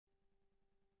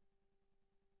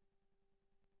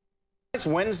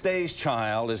Tonight's Wednesday's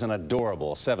child is an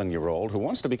adorable 7-year-old who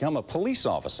wants to become a police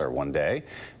officer one day.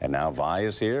 And now Vi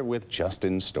is here with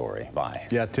Justin's story. Vi.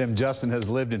 Yeah, Tim, Justin has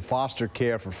lived in foster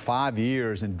care for 5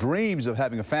 years and dreams of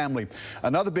having a family.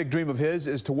 Another big dream of his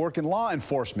is to work in law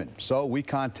enforcement. So we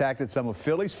contacted some of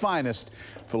Philly's finest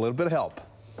for a little bit of help.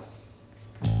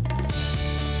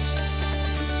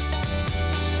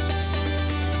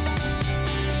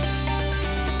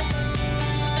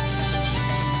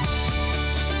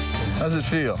 How's it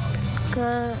feel?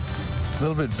 Good. A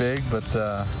little bit big, but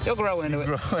He'll grow into it.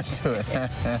 grow into it.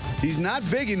 He's not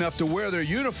big enough to wear their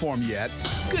uniform yet.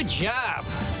 Good job.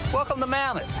 Welcome to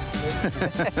Mammoth.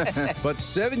 But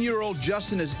 7-year-old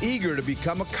Justin is eager to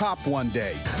become a cop one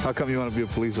day. How come you want to be a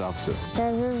police officer?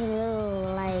 Because it's a little,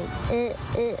 like, it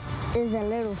is a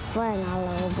little fun a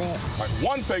little bit. Like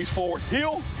one face forward,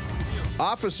 heel.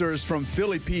 Officers from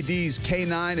Philly PD's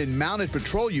K-9 and mounted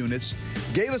patrol units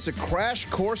gave us a crash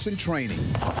course in training.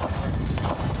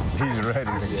 He's ready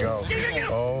to go.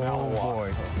 Oh,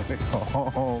 boy.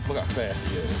 Oh. Look how fast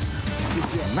he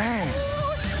is. Man.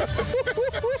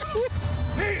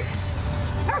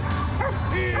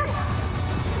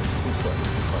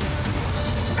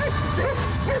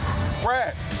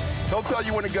 Brad, don't tell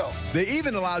you when to go. They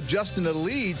even allowed Justin to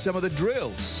lead some of the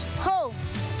drills. Ho!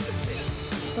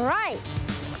 Right.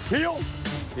 Heel.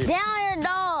 Down your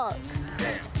dogs.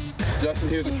 Justin,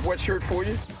 here's a sweatshirt for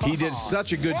you. He did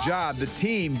such a good job, the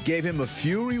team gave him a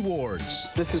few rewards.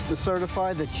 This is to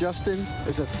certify that Justin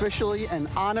is officially an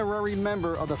honorary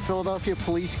member of the Philadelphia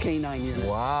Police K-9 unit.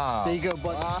 Wow. There you go,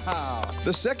 bud. Wow.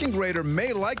 The second grader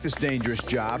may like this dangerous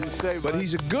job, but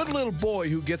he's a good little boy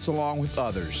who gets along with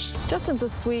others. Justin's a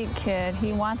sweet kid.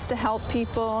 He wants to help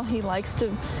people. He likes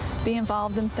to be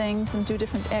involved in things and do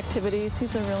different activities.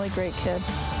 He's a really great kid,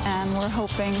 and we're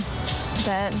hoping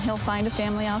that he'll find a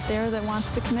family out there that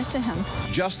wants to commit to him.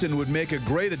 Justin would make a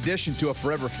great addition to a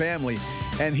forever family,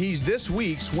 and he's this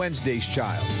week's Wednesday's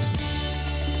Child.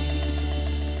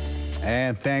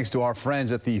 And thanks to our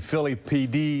friends at the Philly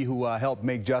PD who helped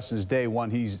make Justin's day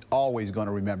one he's always going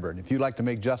to remember. And if you'd like to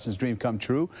make Justin's dream come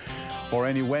true, or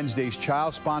any Wednesday's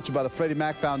Child sponsored by the Freddie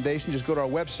Mac Foundation, just go to our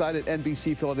website at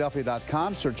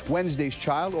NBCPhiladelphia.com, search Wednesday's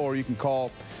Child, or you can call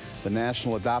the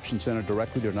National Adoption Center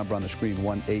directly. Their number on the screen,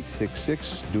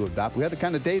 1-866-DO-ADOPT. We had the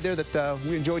kind of day there that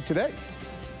we enjoyed today.